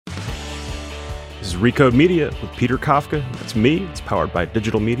This is Recode Media with Peter Kafka. That's me. It's powered by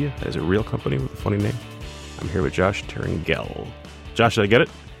Digital Media. That is a real company with a funny name. I'm here with Josh Turingel. Josh, did I get it?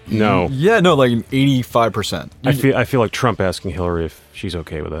 No. Yeah, no, like 85%. I feel like Trump asking Hillary if she's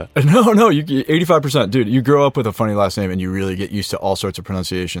okay with that. No, 85%. Dude, you grow up with a funny last name and you really get used to all sorts of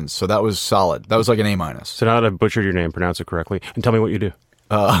pronunciations. So that was solid. That was like an A-. So now that I've butchered your name, pronounce it correctly, and tell me what you do.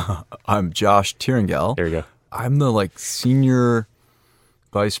 I'm Josh Turingel. There you go. I'm the senior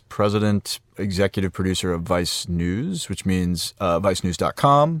vice president, executive producer of Vice News, which means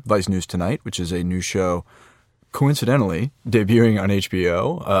vicenews.com, Vice News Tonight, which is a new show, coincidentally, debuting on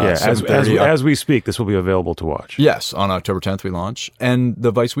HBO. As we speak, this will be available to watch. Yes, on October 10th we launch. And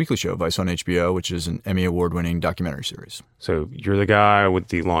the Vice Weekly Show, Vice on HBO, which is an Emmy Award-winning documentary series. So you're the guy with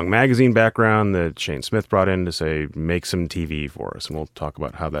the long magazine background that Shane Smith brought in to say, make some TV for us. And we'll talk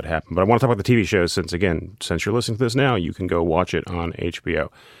about how that happened. But I want to talk about the TV shows since you're listening to this now, you can go watch it on HBO.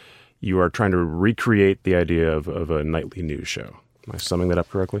 You are trying to recreate the idea of a nightly news show. Am I summing that up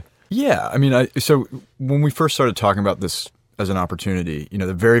correctly? Yeah, I mean, so when we first started talking about this as an opportunity,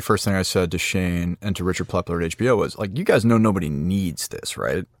 the very first thing I said to Shane and to Richard Plepler at HBO was, you guys know nobody needs this,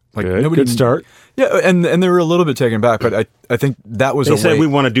 right? Good start. Yeah, and they were a little bit taken back, but I think that was They said, we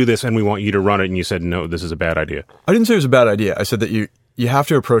want to do this and we want you to run it, and you said, no, this is a bad idea. I didn't say it was a bad idea. I said that you have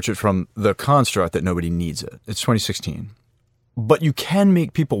to approach it from the construct that nobody needs it. It's 2016. But you can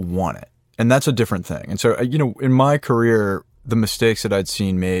make people want it, and that's a different thing. And so, in my career, the mistakes that I'd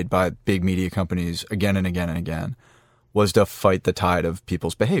seen made by big media companies again and again and again was to fight the tide of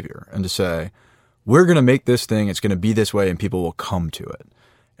people's behavior and to say, we're going to make this thing, it's going to be this way, and people will come to it.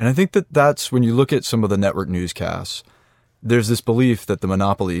 And I think that's when you look at some of the network newscasts, there's this belief that the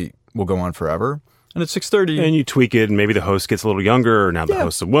monopoly will go on forever. And at 6:30... And you tweak it, and maybe the host gets a little younger, or now the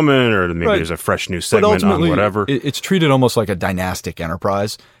host's a woman, or maybe there's a fresh new segment on whatever. It's treated almost like a dynastic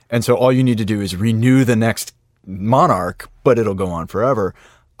enterprise. And so all you need to do is renew the next monarch, but it'll go on forever.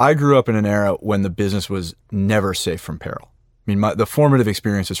 I grew up in an era when the business was never safe from peril. I mean, the formative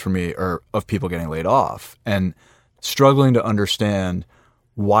experiences for me are of people getting laid off and struggling to understand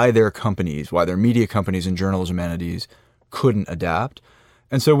why their media companies and journalism entities couldn't adapt.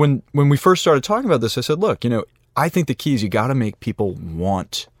 And so when we first started talking about this, I said, look, I think the key is you got to make people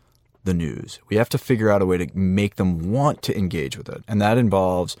want the news. We have to figure out a way to make them want to engage with it. And that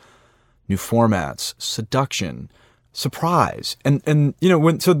involves new formats, seduction, surprise. And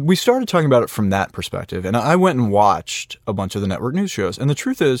so we started talking about it from that perspective. And I went and watched a bunch of the network news shows. And the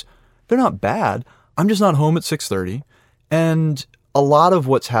truth is, they're not bad. I'm just not home at 6:30. And a lot of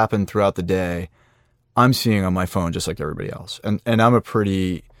what's happened throughout the day, I'm seeing on my phone just like everybody else. And I'm a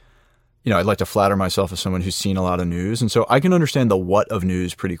pretty, I'd like to flatter myself as someone who's seen a lot of news. And so I can understand the what of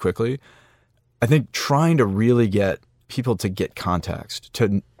news pretty quickly. I think trying to really get people to get context,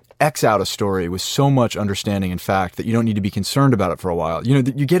 to X out a story with so much understanding and fact that you don't need to be concerned about it for a while. You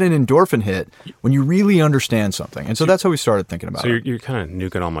get an endorphin hit when you really understand something. And so that's how we started thinking about it. So you're kind of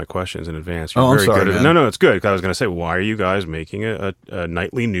nuking all my questions in advance. You're I'm sorry, good at man. No, it's good. I was going to say, why are you guys making a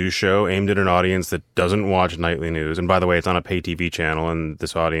nightly news show aimed at an audience that doesn't watch nightly news? And by the way, it's on a pay TV channel, and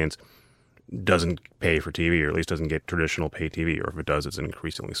this audience doesn't pay for TV, or at least doesn't get traditional pay TV, or if it does, it's in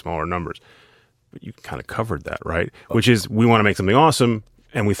increasingly smaller numbers. But you kind of covered that, right? Which is, we want to make something awesome,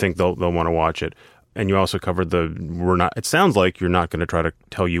 and we think they'll want to watch it. And you also covered it sounds like you're not going to try to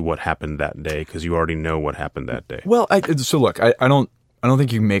tell you what happened that day because you already know what happened that day. Well, so look, I don't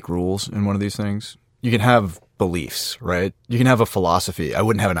think you can make rules in one of these things. You can have beliefs, right? You can have a philosophy. I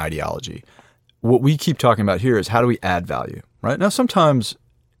wouldn't have an ideology. What we keep talking about here is how do we add value, right? Now, sometimes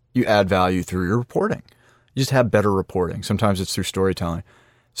you add value through your reporting. You just have better reporting. Sometimes it's through storytelling.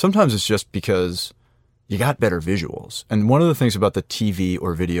 Sometimes it's just because you got better visuals. And one of the things about the TV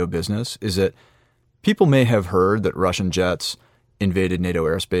or video business is that people may have heard that Russian jets invaded NATO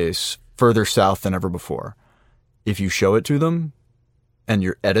airspace further south than ever before. If you show it to them and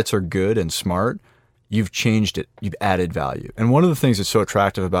your edits are good and smart, you've changed it. You've added value. And one of the things that's so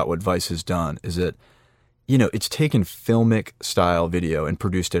attractive about what Vice has done is that, it's taken filmic style video and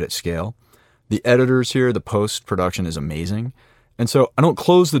produced it at scale. The editors here, the post-production is amazing. And so I don't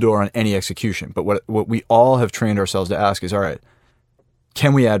close the door on any execution, but what we all have trained ourselves to ask is, all right,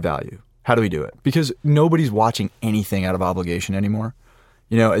 can we add value? How do we do it? Because nobody's watching anything out of obligation anymore.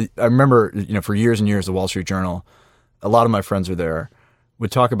 I remember, for years and years, the Wall Street Journal, a lot of my friends are there,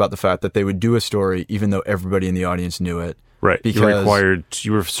 would talk about the fact that they would do a story even though everybody in the audience knew it. Right. Because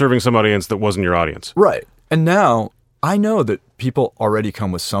you were serving some audience that wasn't your audience. Right. And now I know that people already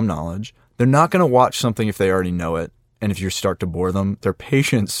come with some knowledge. They're not going to watch something if they already know it. And if you start to bore them, their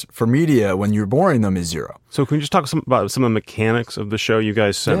patience for media when you're boring them is zero. So can we just talk about some of the mechanics of the show? You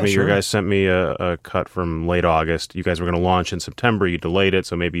guys sent me. Sure. You guys sent me a cut from late August. You guys were going to launch in September. You delayed it,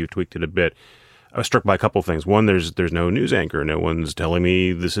 so maybe you tweaked it a bit. I was struck by a couple of things. One, there's no news anchor. No one's telling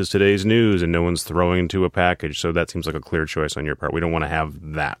me this is today's news, and no one's throwing into a package. So that seems like a clear choice on your part. We don't want to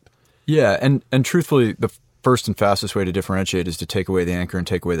have that. Yeah, and truthfully, the first and fastest way to differentiate is to take away the anchor and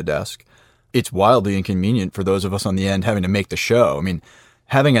take away the desk. It's wildly inconvenient for those of us on the end having to make the show. I mean,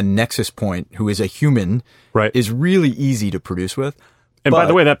 having a nexus point who is a human Right. is really easy to produce with. And by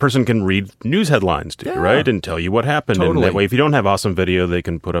the way, that person can read news headlines to you, right? And tell you what happened. Totally. And that way, if you don't have awesome video, they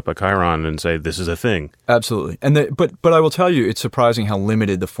can put up a chyron and say, this is a thing. Absolutely. And but I will tell you, it's surprising how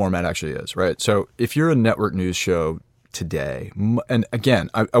limited the format actually is, right? So if you're a network news show today, and again,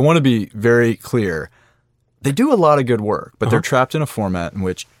 I want to be very clear, they do a lot of good work, but they're trapped in a format in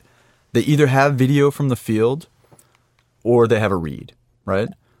which they either have video from the field or they have a read, right?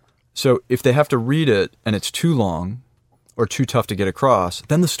 So if they have to read it and it's too long or too tough to get across,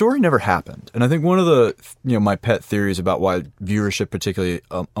 then the story never happened. And I think one of the, my pet theories about why viewership, particularly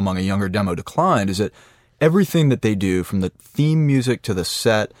among a younger demo, declined is that everything that they do, from the theme music to the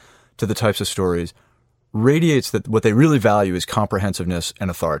set to the types of stories, radiates that what they really value is comprehensiveness and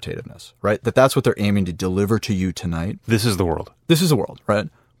authoritativeness, right? That's what they're aiming to deliver to you tonight. This is the world. This is the world, right?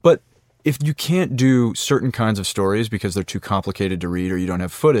 But if you can't do certain kinds of stories because they're too complicated to read or you don't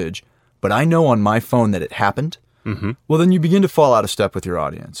have footage, but I know on my phone that it happened, well, then you begin to fall out of step with your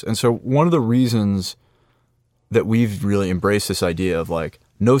audience. And so one of the reasons that we've really embraced this idea of like,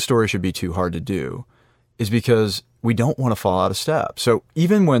 no story should be too hard to do is because we don't want to fall out of step. So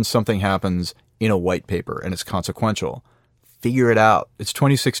even when something happens in a white paper and it's consequential, figure it out. It's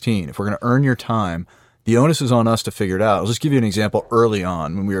 2016. If we're going to earn your time, the onus is on us to figure it out. I'll just give you an example early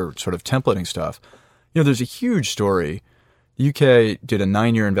on when we were sort of templating stuff. There's a huge story. The UK did a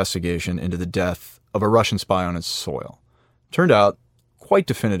 9-year investigation into the death of a Russian spy on its soil. Turned out, quite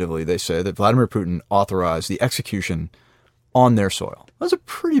definitively, they say that Vladimir Putin authorized the execution on their soil. That's a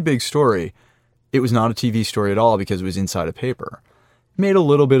pretty big story. It was not a TV story at all because it was inside a paper. It made a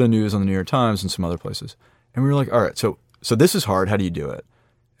little bit of news on the New York Times and some other places. And we were like, all right, so this is hard. How do you do it?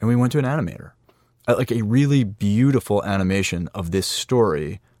 And we went to an animator. Like a really beautiful animation of this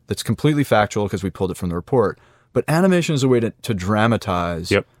story that's completely factual because we pulled it from the report. But animation is a way to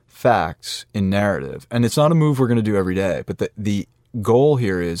dramatize facts in narrative. And it's not a move we're going to do every day. But the goal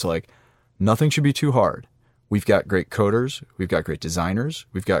here is like, nothing should be too hard. We've got great coders. We've got great designers.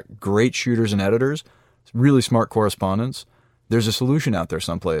 We've got great shooters and editors, really smart correspondents. There's a solution out there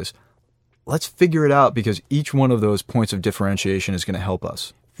someplace. Let's figure it out because each one of those points of differentiation is going to help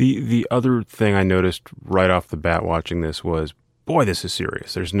us. The other thing I noticed right off the bat watching this was, boy, this is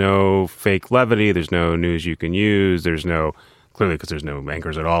serious. There's no fake levity. There's no news you can use. There's no, clearly because there's no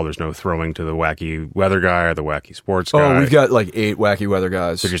anchors at all, there's no throwing to the wacky weather guy or the wacky sports guy. Oh, we've got like 8 wacky weather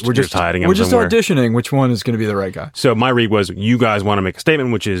guys. We're just hiding them We're just somewhere. auditioning which one is going to be the right guy. So my read was, you guys want to make a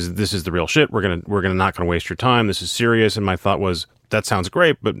statement, which is, this is the real shit. We're not gonna waste your time. This is serious. And my thought was, that sounds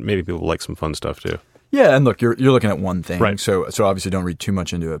great, but maybe people like some fun stuff too. Yeah, and look, you're looking at one thing, right? So obviously don't read too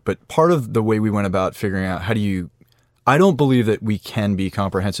much into it. But part of the way we went about figuring out I don't believe that we can be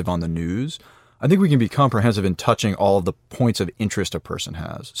comprehensive on the news. I think we can be comprehensive in touching all of the points of interest a person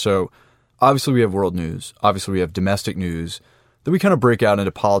has. So obviously we have world news. Obviously we have domestic news. Then we kind of break out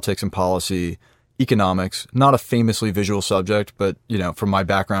into politics and policy, economics, not a famously visual subject, but from my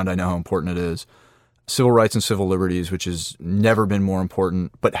background, I know how important it is. Civil rights and civil liberties, which has never been more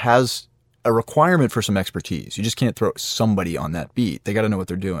important, but has a requirement for some expertise. You just can't throw somebody on that beat. They got to know what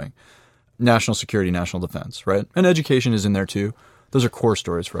they're doing. National security, national defense, right? And education is in there too. Those are core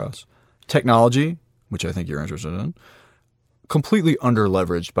stories for us. Technology, which I think you're interested in, completely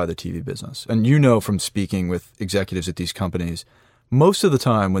under-leveraged by the TV business. And from speaking with executives at these companies, most of the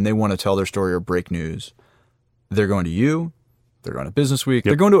time when they want to tell their story or break news, they're going to you, they're going to Business Week,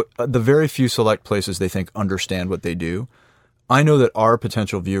 they're going to the very few select places they think understand what they do. I know that our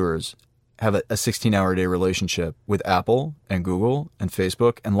potential viewers have a 16-hour-a-day relationship with Apple and Google and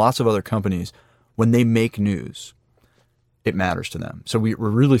Facebook and lots of other companies. When they make news, it matters to them. So we're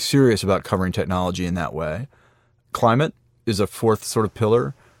really serious about covering technology in that way. Climate is a fourth sort of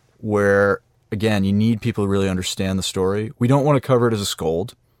pillar where, again, you need people to really understand the story. We don't want to cover it as a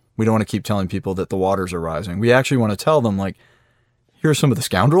scold. We don't want to keep telling people that the waters are rising. We actually want to tell them, like, here are some of the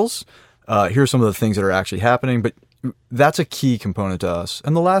scoundrels. Here are some of the things that are actually happening. But that's a key component to us.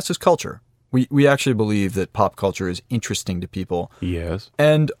 And the last is culture. We actually believe that pop culture is interesting to people. Yes.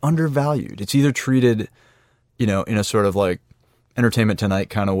 And undervalued. It's either treated, in a sort of like Entertainment Tonight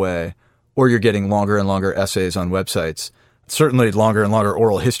kind of way, or you're getting longer and longer essays on websites, certainly longer and longer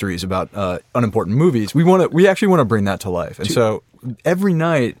oral histories about unimportant movies. We actually want to bring that to life. And so every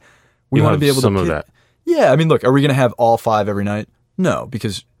night we want to be able some to of that. Yeah, I mean, look, are we going to have all 5 every night? No,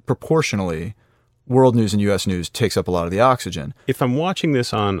 because proportionally, world news and U.S. news takes up a lot of the oxygen. If I'm watching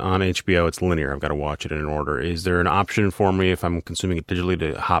this on HBO, it's linear. I've got to watch it in an order. Is there an option for me if I'm consuming it digitally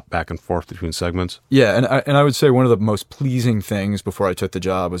to hop back and forth between segments? Yeah, and I would say one of the most pleasing things before I took the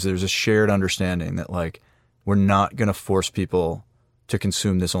job was there's a shared understanding that like we're not going to force people to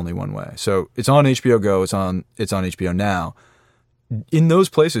consume this only one way. So it's on HBO Go. It's on HBO Now. In those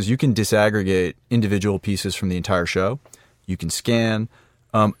places, you can disaggregate individual pieces from the entire show. You can scan,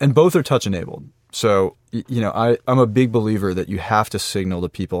 and both are touch enabled. So, I'm a big believer that you have to signal to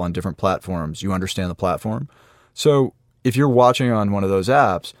people on different platforms you understand the platform. So if you're watching on one of those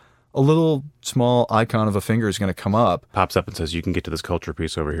apps, a little small icon of a finger is going to come up. Pops up and says, you can get to this culture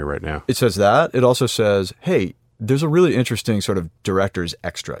piece over here right now. It says that. It also says, hey, there's a really interesting sort of director's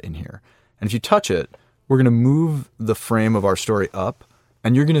extra in here. And if you touch it, we're going to move the frame of our story up,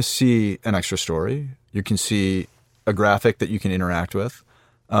 and you're going to see an extra story. You can see a graphic that you can interact with.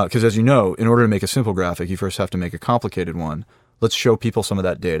 Because as you know, in order to make a simple graphic, you first have to make a complicated one. Let's show people some of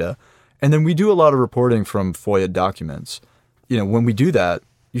that data. And then we do a lot of reporting from FOIA documents. When we do that,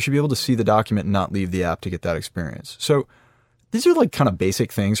 you should be able to see the document and not leave the app to get that experience. So these are like kind of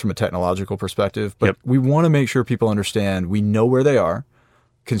basic things from a technological perspective, but we want to make sure people understand we know where they are,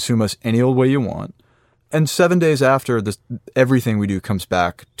 consume us any old way you want. And 7 days after, everything we do comes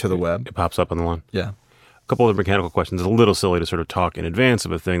back to the web. It pops up on the line. Yeah. Couple of mechanical questions. It's a little silly to sort of talk in advance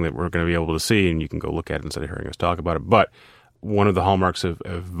of a thing that we're going to be able to see, and you can go look at it instead of hearing us talk about it. But one of the hallmarks of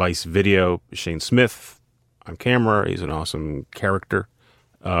Vice Video is Shane Smith on camera. He's an awesome character.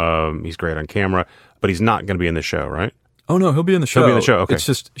 He's great on camera, but he's not going to be in the show, right? Oh, no, he'll be in the show. He'll be in the show, okay. It's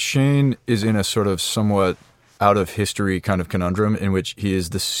just Shane is in a sort of somewhat out of history kind of conundrum in which he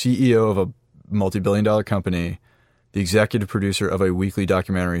is the CEO of a multi-billion-dollar company, the executive producer of a weekly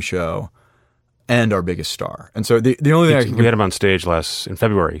documentary show, and our biggest star. And so the only thing we had him on stage in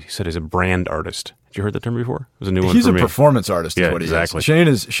February. He said he's a brand artist. Had you heard that term before? It was a new one for me. He's a performance artist is what he exactly.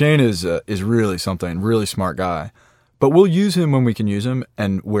 is. Shane is really something, really smart guy. But we'll use him when we can use him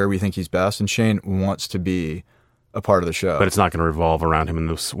and where we think he's best. And Shane wants to be a part of the show. But it's not going to revolve around him in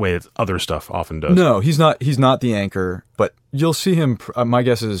the way that other stuff often does. No, he's not the anchor, but you'll see him, my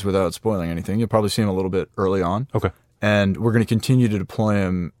guess is without spoiling anything, you'll probably see him a little bit early on. Okay. And we're going to continue to deploy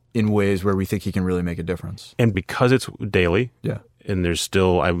him in ways where we think he can really make a difference. And because it's daily, and there's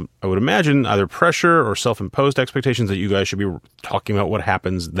still, I would imagine, either pressure or self-imposed expectations that you guys should be talking about what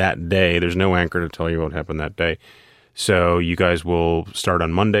happens that day. There's no anchor to tell you what happened that day. So you guys will start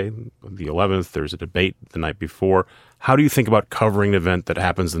on Monday, the 11th. There's a debate the night before. How do you think about covering an event that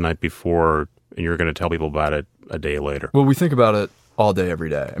happens the night before and you're going to tell people about it a day later? Well, we think about it all day, every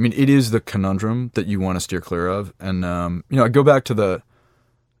day. I mean, it is the conundrum that you want to steer clear of. And, I go back to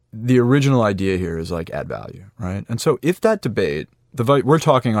the original idea here is like add value, right? And so if that debate, we're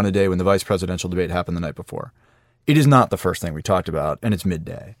talking on a day when the vice presidential debate happened the night before. It is not the first thing we talked about, and it's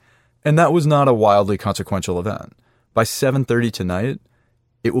midday. And that was not a wildly consequential event. By 7:30 tonight,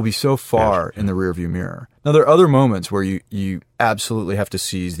 it will be so far in the rearview mirror. Now, there are other moments where you absolutely have to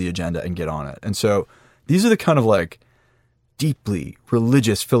seize the agenda and get on it. And so these are the kind of like deeply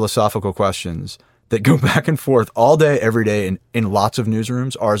religious, philosophical questions that go back and forth all day, every day in lots of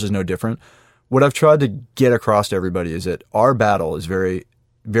newsrooms. Ours is no different. What I've tried to get across to everybody is that our battle is very,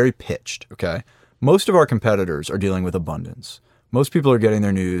 very pitched, okay? Most of our competitors are dealing with abundance. Most people are getting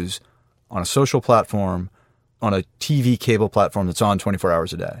their news on a social platform, on a TV cable platform that's on 24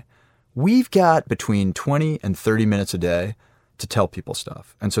 hours a day. We've got between 20 and 30 minutes a day to tell people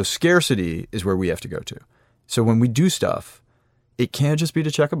stuff. And so scarcity is where we have to go to. So when we do stuff, it can't just be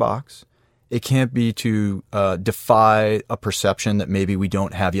to check a box. It can't be to defy a perception that maybe we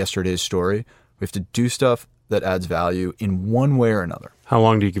don't have yesterday's story. We have to do stuff that adds value in one way or another. How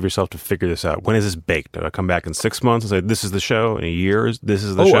long do you give yourself to figure this out? When is this baked? Do I come back in 6 months and say, this is the show? In a year, this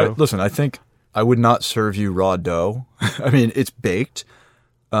is the show? Listen, I think I would not serve you raw dough. I mean, it's baked.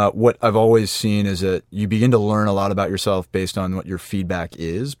 What I've always seen is that you begin to learn a lot about yourself based on what your feedback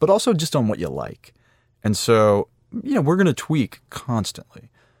is, but also just on what you like. And so, we're going to tweak constantly.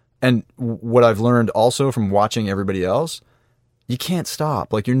 And what I've learned also from watching everybody else, you can't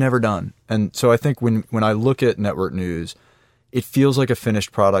stop. Like, you're never done. And so I think when I look at network news, it feels like a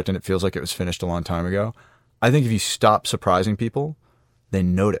finished product and it feels like it was finished a long time ago. I think if you stop surprising people, they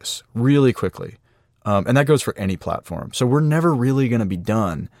notice really quickly. And that goes for any platform. So we're never really going to be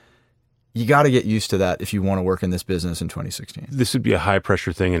done. you got to get used to that if you want to work in this business in 2016. This would be a high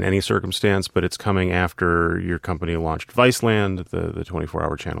pressure thing in any circumstance, but it's coming after your company launched Viceland, the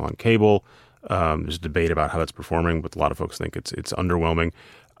 24-hour channel on cable. There's a debate about how that's performing, but a lot of folks think it's underwhelming.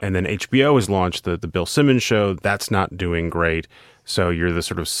 And then HBO has launched the Bill Simmons show. That's not doing great. So you're the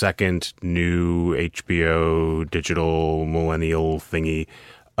sort of second new HBO digital millennial thingy.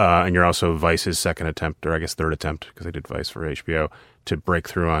 And you're also Vice's second attempt, or I guess third attempt, because I did Vice for HBO, to break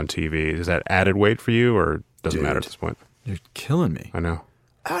through on TV. Is that added weight for you, or doesn't matter at this point? You're killing me. I know.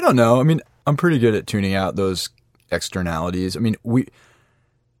 I don't know. I mean, I'm pretty good at tuning out those externalities. I mean,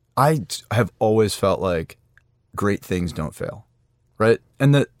 I have always felt like great things don't fail, right?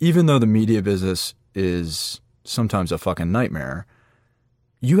 And that even though the media business is sometimes a fucking nightmare,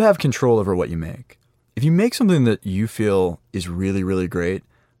 you have control over what you make. If you make something that you feel is really, really great,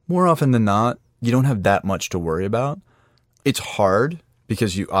 more often than not, you don't have that much to worry about. It's hard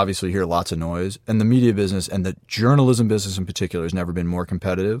because you obviously hear lots of noise, and the media business and the journalism business in particular has never been more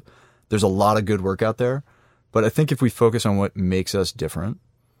competitive. There's a lot of good work out there, but I think if we focus on what makes us different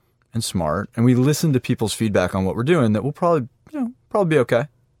and smart, and we listen to people's feedback on what we're doing, that we'll probably be okay.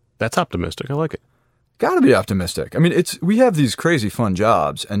 That's optimistic. I like it. Got to be optimistic. I mean, we have these crazy fun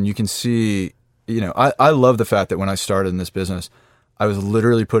jobs, and you can see, I love the fact that when I started in this business, I was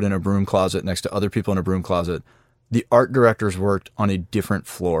literally put in a broom closet next to other people in a broom closet. The art directors worked on a different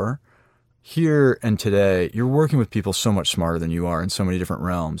floor. Here and today, you're working with people so much smarter than you are in so many different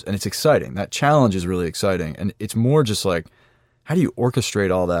realms, and it's exciting. That challenge is really exciting, and it's more just like, how do you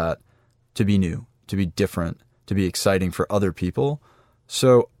orchestrate all that to be new, to be different, to be exciting for other people?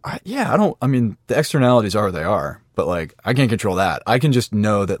 So, the externalities are what they are, but like, I can't control that. I can just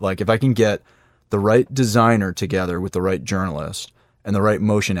know that like, if I can get the right designer together with the right journalist and the right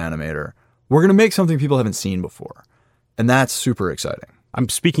motion animator, we're going to make something people haven't seen before. And that's super exciting. I'm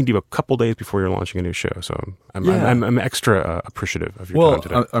speaking to you a couple days before you're launching a new show, so I'm extra appreciative of your time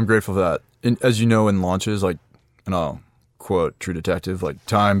today. I'm grateful for that. As you know, in launches, like, and I'll quote True Detective, like,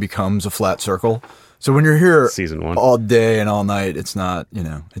 time becomes a flat circle. So when you're here Season 1 all day and all night, it's not,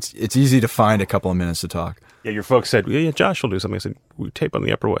 it's easy to find a couple of minutes to talk. Yeah, your folks said, yeah, Josh will do something. I said, we tape on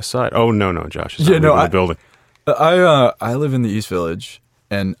the Upper West Side. Oh, no, Josh is not in the building. I live in the East Village,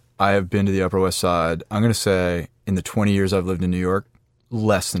 and I have been to the Upper West Side, I'm going to say, in the 20 years I've lived in New York,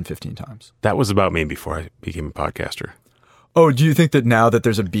 less than 15 times. That was about me before I became a podcaster. Oh, do you think that now that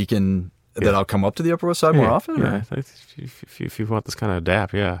there's a beacon that I'll come up to the Upper West Side more often? Yeah, if you want this kind of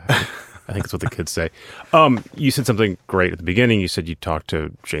dap, yeah. I think that's what the kids say. You said something great at the beginning. You said you talked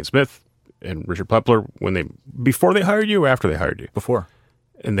to Shane Smith and Richard Plepler before they hired you or after they hired you? Before.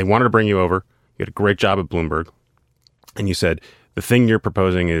 And they wanted to bring you over. You had a great job at Bloomberg. And you said, the thing you're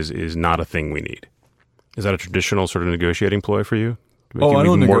proposing is not a thing we need. Is that a traditional sort of negotiating ploy for you? I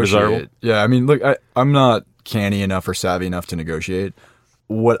don't negotiate. Yeah, I mean, look, I'm not canny enough or savvy enough to negotiate.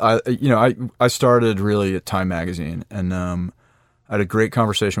 I started really at Time Magazine, and I had a great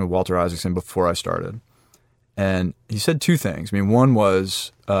conversation with Walter Isaacson before I started. And he said two things. I mean, one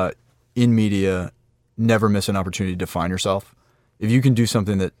was, in media, never miss an opportunity to define yourself. If you can do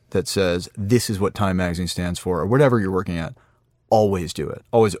something that says, this is what Time Magazine stands for, or whatever you're working at, always do it.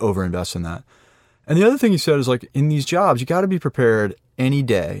 Always overinvest in that. And the other thing he said is, like, in these jobs, you got to be prepared any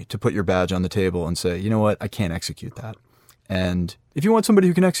day to put your badge on the table and say, you know what, I can't execute that. And if you want somebody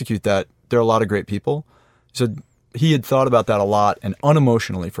who can execute that, there are a lot of great people. So he had thought about that a lot and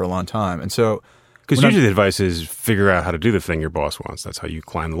unemotionally for a long time. And so, because usually the advice is figure out how to do the thing your boss wants. That's how you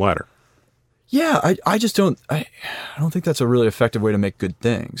climb the ladder. Yeah, I just don't. I don't think that's a really effective way to make good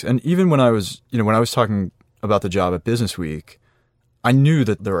things. And even when I was talking about the job at Business Week, I knew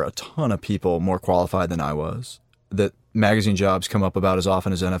that there were a ton of people more qualified than I was. That magazine jobs come up about as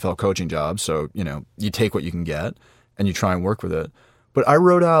often as NFL coaching jobs. So, you take what you can get and you try and work with it. But I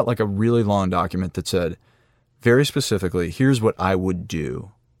wrote out like a really long document that said, very specifically, here's what I would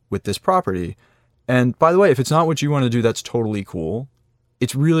do with this property. And by the way, if it's not what you want to do, that's totally cool.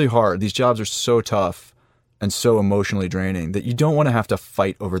 It's really hard. These jobs are so tough and so emotionally draining that you don't want to have to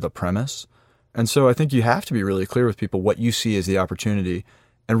fight over the premise. And so I think you have to be really clear with people what you see as the opportunity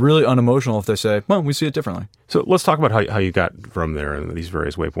and really unemotional if they say, well, we see it differently. So let's talk about how you got from there and these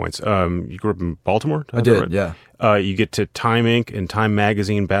various waypoints. You grew up in Baltimore? I did, yeah. You get to Time Inc. and Time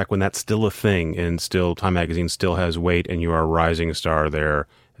Magazine back when that's still a thing, and still Time Magazine still has weight, and you are a rising star there.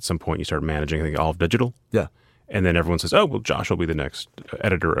 At some point you start managing, I think, Olive Digital. Yeah. And then everyone says, oh, well, Josh will be the next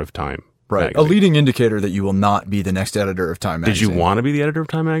editor of Time. Right. Magazine. A leading indicator that you will not be the next editor of Time Magazine. Did you want to be the editor of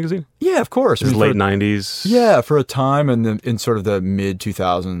Time Magazine? Yeah, of course. It was late 90s. Yeah, for a time in sort of the mid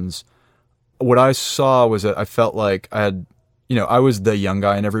 2000s, what I saw was that I felt like I was the young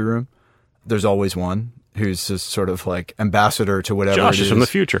guy in every room. there's always one who's just sort of like ambassador to whatever Josh it is. is from the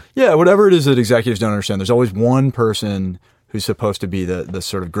future. Yeah, whatever it is that executives don't understand. There's always one person who's supposed to be the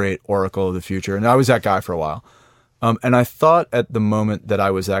sort of great oracle of the future. And I was that guy for a while. And I thought at the moment that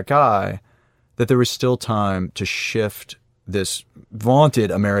I was that guy, that there was still time to shift this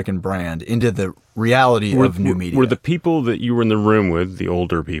vaunted American brand into the reality of new media. Were the people that you were in the room with, the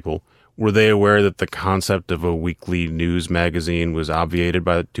older people, were they aware that the concept of a weekly news magazine was obviated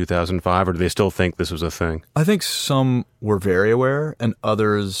by 2005, or do they still think this was a thing? I think some were very aware, and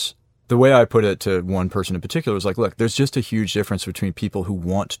others, the way I put it to one person in particular was like, look, there's just a huge difference between people who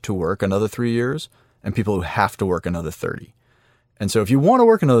want to work another 3 years and people who have to work another 30. And so if you want to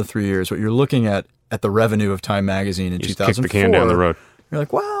work another 3 years, what you're looking at the revenue of Time Magazine in 2004, kick the can down the road. You're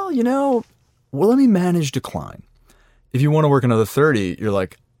like, well, let me manage decline. If you want to work another 30, you're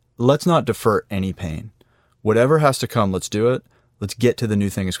like, let's not defer any pain. Whatever has to come, let's do it. Let's get to the new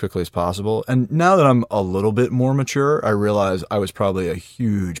thing as quickly as possible. And now that I'm a little bit more mature, I realize I was probably a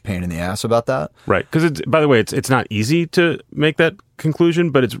huge pain in the ass about that. Right. Because, by the way, it's not easy to make that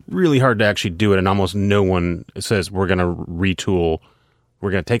conclusion, but it's really hard to actually do it. And almost no one says, we're going to retool.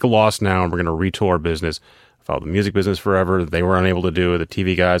 We're going to take a loss now, and we're going to retool our business. I followed the music business forever. They were unable to do it. The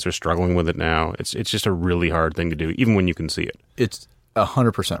TV guys are struggling with it now. It's just a really hard thing to do, even when you can see it. It's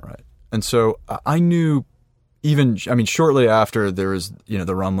 100% right. And so I knew shortly after there was,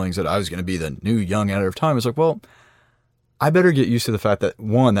 the rumblings that I was going to be the new young editor of Time, I was like, well, I better get used to the fact that,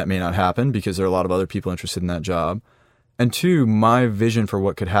 one, that may not happen because there are a lot of other people interested in that job. And two, my vision for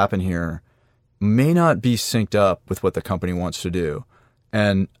what could happen here may not be synced up with what the company wants to do.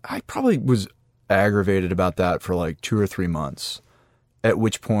 And I probably was aggravated about that for like 2 or 3 months, at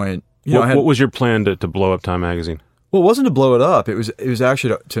which point, what was your plan to blow up Time Magazine? Well, it wasn't to blow it up. It was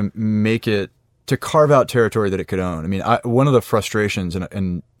actually to make it, to carve out territory that it could own. I mean, one of the frustrations,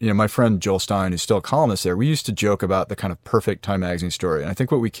 and my friend Joel Stein, who's still a columnist there, we used to joke about the kind of perfect Time Magazine story. And I think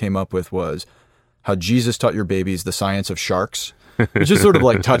what we came up with was how Jesus taught your babies the science of sharks. It just sort of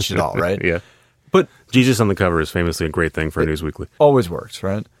like touched it all, right? Yeah. But Jesus on the cover is famously a great thing for News Weekly. Always works,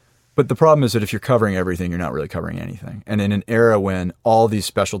 right? But the problem is that if you're covering everything, you're not really covering anything. And in an era when all these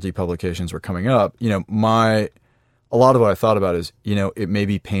specialty publications were coming up, a lot of what I thought about is, it may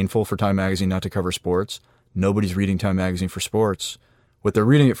be painful for Time Magazine not to cover sports. Nobody's reading Time Magazine for sports. What they're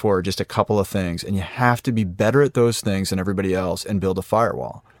reading it for are just a couple of things, and you have to be better at those things than everybody else and build a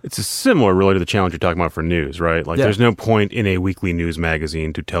firewall. It's similar, really, to the challenge you're talking about for news, right? Like, There's no point in a weekly news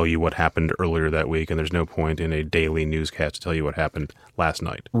magazine to tell you what happened earlier that week, and there's no point in a daily newscast to tell you what happened last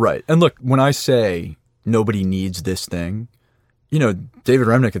night. Right. And look, when I say nobody needs this thing, David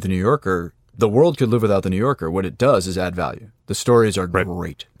Remnick at The New Yorker, the world could live without The New Yorker. What it does is add value. The stories are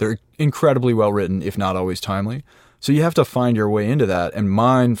great. They're incredibly well written, if not always timely. So you have to find your way into that. And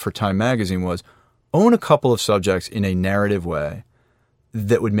mine for Time Magazine was own a couple of subjects in a narrative way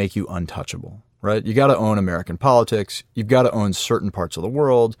that would make you untouchable, right? You got to own American politics. You've got to own certain parts of the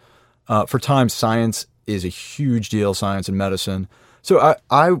world. For Time, science is a huge deal, science and medicine. So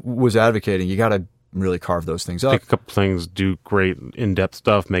I was advocating you got to really carve those things up. Take a couple things, do great in-depth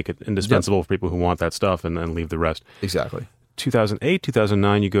stuff, make it indispensable for people who want that stuff, and then leave the rest. Exactly. 2008,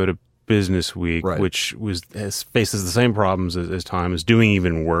 2009, you go to Business Week, right, which faces the same problems as Time, is doing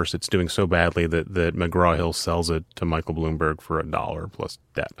even worse. It's doing so badly that McGraw-Hill sells it to Michael Bloomberg for $1 plus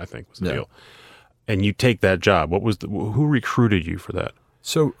debt, I think was the deal. And you take that job. Who recruited you for that?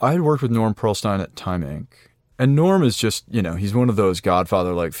 So I had worked with Norm Pearlstein at Time Inc. And Norm is just, he's one of those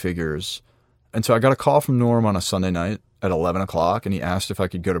Godfather-like figures. And so I got a call from Norm on a Sunday night at 11 o'clock, and he asked if I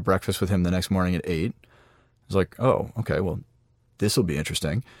could go to breakfast with him the next morning at 8. I was like, oh, okay, well, this will be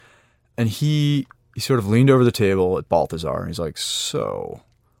interesting. And he sort of leaned over the table at Balthazar, and he's like, so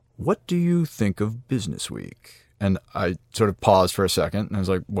what do you think of Business Week? And I sort of paused for a second, and I was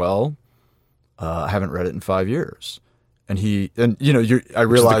like, well, I haven't read it in 5 years. And I realized,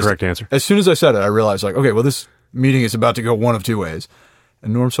 which is the correct answer. As soon as I said it, I realized, like, okay, well, this meeting is about to go one of two ways.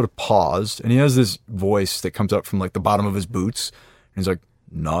 And Norm sort of paused, and he has this voice that comes up from like the bottom of his boots. And he's like,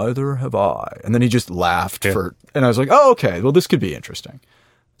 neither have I. And then he just laughed and I was like, oh, okay, well, this could be interesting.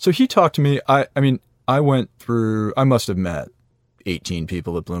 So he talked to me. I must have met 18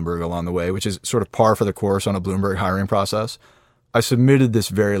 people at Bloomberg along the way, which is sort of par for the course on a Bloomberg hiring process. I submitted this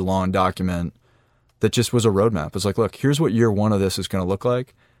very long document that just was a roadmap. It was like, look, here's what year one of this is going to look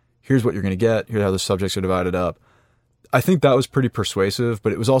like. Here's what you're going to get. Here's how the subjects are divided up. I think that was pretty persuasive,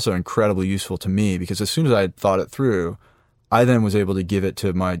 but it was also incredibly useful to me because as soon as I had thought it through, I then was able to give it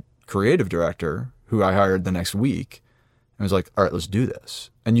to my creative director, who I hired the next week. And was like, all right, let's do this.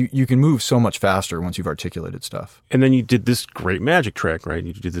 And you can move so much faster once you've articulated stuff. And then you did this great magic trick, right?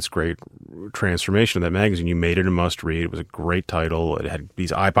 You did this great transformation of that magazine. You made it a must-read. It was a great title. It had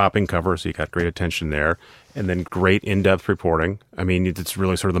these eye-popping covers, so you got great attention there. And then great in-depth reporting. I mean, it's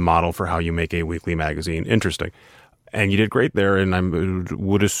really sort of the model for how you make a weekly magazine interesting. And you did great there, and I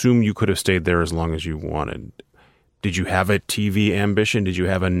would assume you could have stayed there as long as you wanted. Did you have a TV ambition? Did you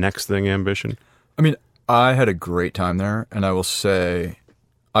have a next thing ambition? I mean, I had a great time there, and I will say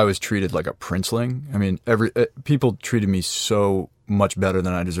I was treated like a princeling. I mean, people treated me so much better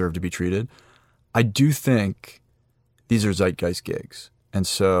than I deserved to be treated. I do think these are zeitgeist gigs. And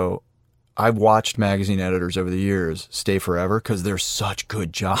so I've watched magazine editors over the years stay forever because they're such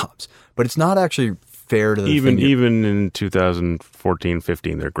good jobs. But it's not actually fair to the even in 2014,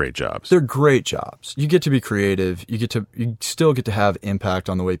 15, they're great jobs. They're great jobs. You get to be creative. You still get to have impact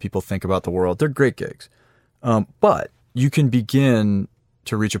on the way people think about the world. They're great gigs. But you can begin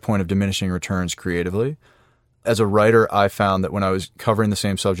to reach a point of diminishing returns creatively. As a writer, I found that when I was covering the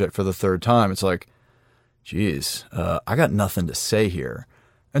same subject for the third time, it's like, geez, I got nothing to say here.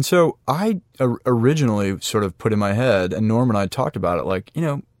 And so I originally sort of put in my head, and Norm and I talked about it, like,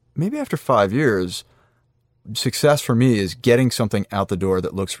 maybe after 5 years, success for me is getting something out the door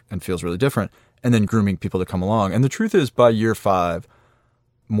that looks and feels really different, and then grooming people to come along. And the truth is, by year 5,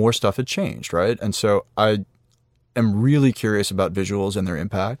 more stuff had changed, right? And so I am really curious about visuals and their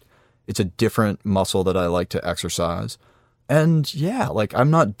impact. It's a different muscle that I like to exercise. And yeah, like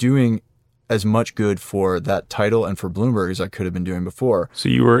I'm not doing as much good for that title and for Bloomberg as I could have been doing before. So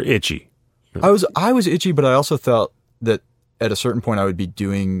you were itchy. I was itchy, but I also felt that at a certain point I would be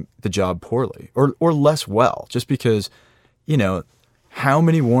doing the job poorly or less well, just because, how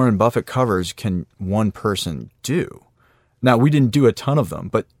many Warren Buffett covers can one person do? Now, we didn't do a ton of them,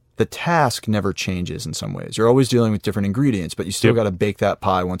 but the task never changes in some ways. You're always dealing with different ingredients, but you still got to bake that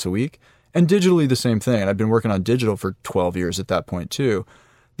pie once a week. And digitally, the same thing. And I've been working on digital for 12 years at that point, too.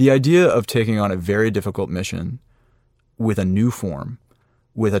 The idea of taking on a very difficult mission with a new form,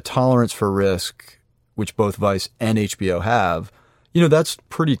 with a tolerance for risk, which both Vice and HBO have, that's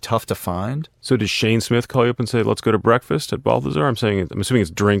pretty tough to find. So does Shane Smith call you up and say, let's go to breakfast at Balthazar? I'm assuming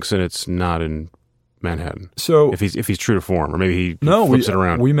it's drinks and it's not in Manhattan. So if he's true to form, or maybe he flips it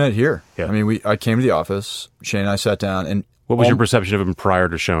around. We met here. Yeah. I mean, I came to the office. Shane and I sat down. And what was your perception of him prior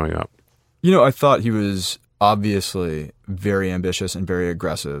to showing up? I thought he was obviously very ambitious and very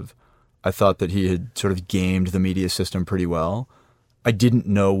aggressive. I thought that he had sort of gamed the media system pretty well. I didn't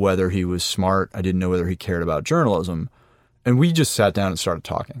know whether he was smart. I didn't know whether he cared about journalism. And we just sat down and started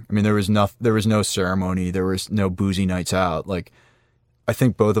talking. I mean, there was no ceremony. There was no boozy nights out. Like, I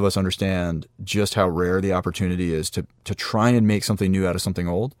think both of us understand just how rare the opportunity is to try and make something new out of something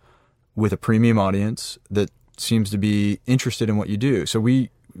old with a premium audience that seems to be interested in what you do. So we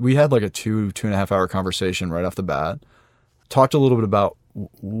had like a 2.5 hour conversation right off the bat, talked a little bit about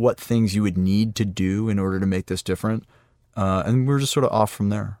what things you would need to do in order to make this different. And we're just sort of off from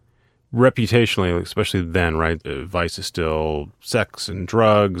there. Reputationally, especially then, right? Vice is still sex and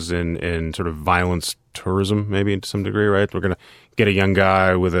drugs and sort of violence tourism, maybe to some degree, right? We're going to get a young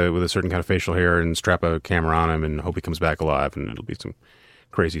guy with a certain kind of facial hair and strap a camera on him and hope he comes back alive, and it'll be some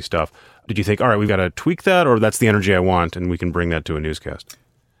crazy stuff. Did you think, all right, we've got to tweak that, or that's the energy I want, and we can bring that to a newscast?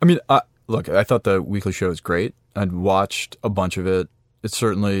 I mean, look, I thought the weekly show was great. I'd watched a bunch of it. It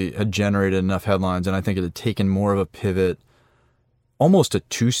certainly had generated enough headlines, and I think it had taken more of a pivot almost to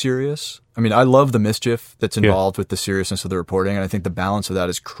too serious. I mean, I love the mischief that's involved with the seriousness of the reporting, and I think the balance of that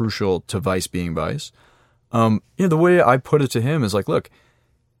is crucial to Vice being Vice. The way I put it to him is like, look,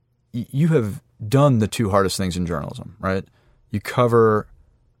 you have done the two hardest things in journalism, right? You cover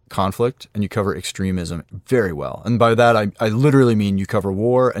conflict and you cover extremism very well. And by that, I literally mean you cover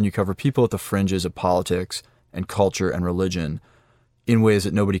war and you cover people at the fringes of politics and culture and religion in ways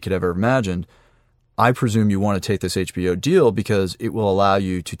that nobody could ever imagine. I presume you want to take this HBO deal because it will allow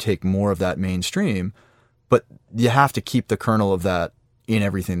you to take more of that mainstream, but you have to keep the kernel of that in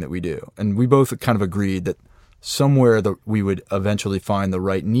everything that we do. And we both kind of agreed that somewhere we would eventually find the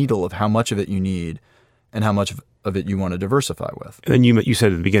right needle of how much of it you need and how much of it you want to diversify with. And then you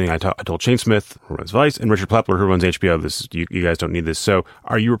said at the beginning, I told Shane Smith, who runs Vice, and Richard Plepler, who runs HBO, you guys don't need this. So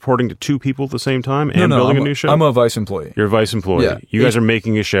are you reporting to two people at the same time and building a new show? I'm a Vice employee. You're a Vice employee. Yeah. You guys are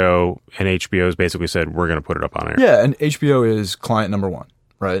making a show, and HBO's basically said, we're going to put it up on air. Yeah, and HBO is client number one,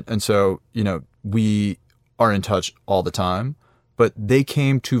 right? And so, we are in touch all the time, but they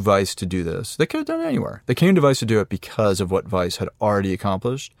came to Vice to do this. They could have done it anywhere. They came to Vice to do it because of what Vice had already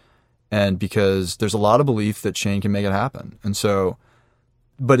accomplished, and because there's a lot of belief that Shane can make it happen. And so,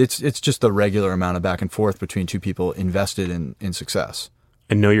 but it's just the regular amount of back and forth between two people invested in success.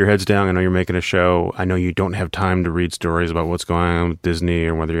 I know your head's down. I know you're making a show. I know you don't have time to read stories about what's going on with Disney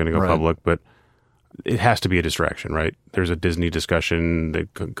or whether you're going to go public, but it has to be a distraction, right? There's a Disney discussion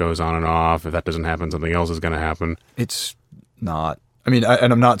that goes on and off. If that doesn't happen, something else is going to happen. It's not. I mean,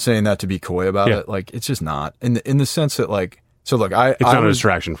 and I'm not saying that to be coy about it. Like, it's just not. In the sense that, like, so look, it's not a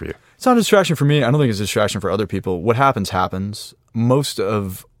distraction for you. It's not a distraction for me. I don't think it's a distraction for other people. What happens. Most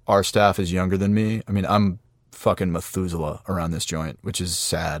of our staff is younger than me. I mean, I'm fucking Methuselah around this joint, which is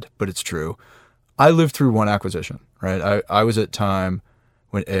sad, but it's true. I lived through one acquisition, right? I was at Time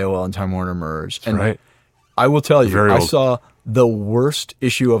when AOL and Time Warner merged. And right. I will tell you, Very I old. saw the worst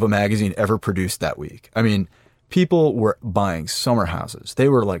issue of a magazine ever produced that week. I mean, people were buying summer houses. They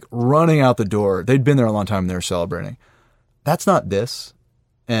were like running out the door. They'd been there a long time and they were celebrating. That's not this.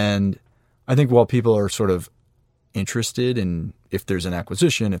 And I think while people are sort of interested in if there's an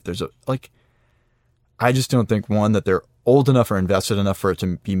acquisition, if there's I just don't think, one, that they're old enough or invested enough for it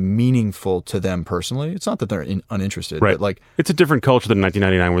to be meaningful to them personally. It's not that they're uninterested, Right. but like, it's a different culture than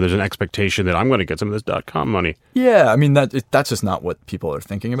 1999 where there's an expectation that I'm going to get some of this .com money. yeah, I mean, that's just not what people are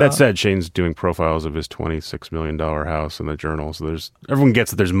thinking about. That said, Shane's doing profiles of his $26 million house in the Journal, so everyone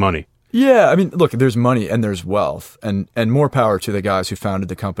gets that there's money. Yeah, I mean, look, there's money and there's wealth, and more power to the guys who founded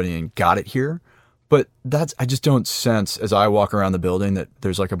the company and got it here. But I just don't sense, as I walk around the building, that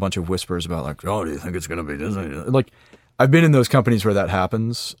there's like a bunch of whispers about like, oh, do you think it's going to be Disney? Like, I've been in those companies where that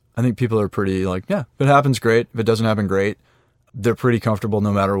happens. I think people are pretty like, yeah, if it happens, great. If it doesn't happen, great. They're pretty comfortable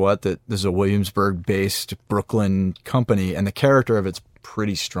no matter what, that this is a Williamsburg-based Brooklyn company, and the character of it's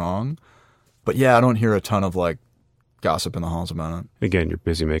pretty strong. But yeah, I don't hear a ton of like gossip in the halls about it. Again, you're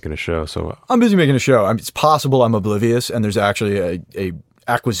busy making a show, so I'm busy making a show. I mean, it's possible I'm oblivious, and there's actually a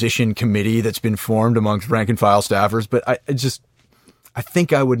acquisition committee that's been formed amongst rank and file staffers, but I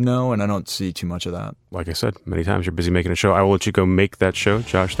think I would know, and I don't see too much of that. like I said many times, you're busy making a show. I will let you go make that show.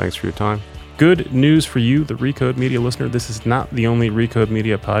 Josh, thanks for your time. Good news for you, the Recode Media listener. This is not the only Recode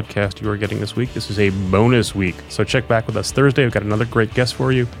Media podcast you are getting this week. This is a bonus week. So check back with us Thursday. We've got another great guest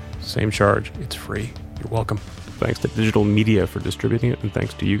for you. Same charge. It's free. You're welcome. Thanks to Digital Media for distributing it, and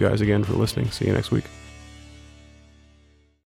thanks to you guys again for listening. See you next week.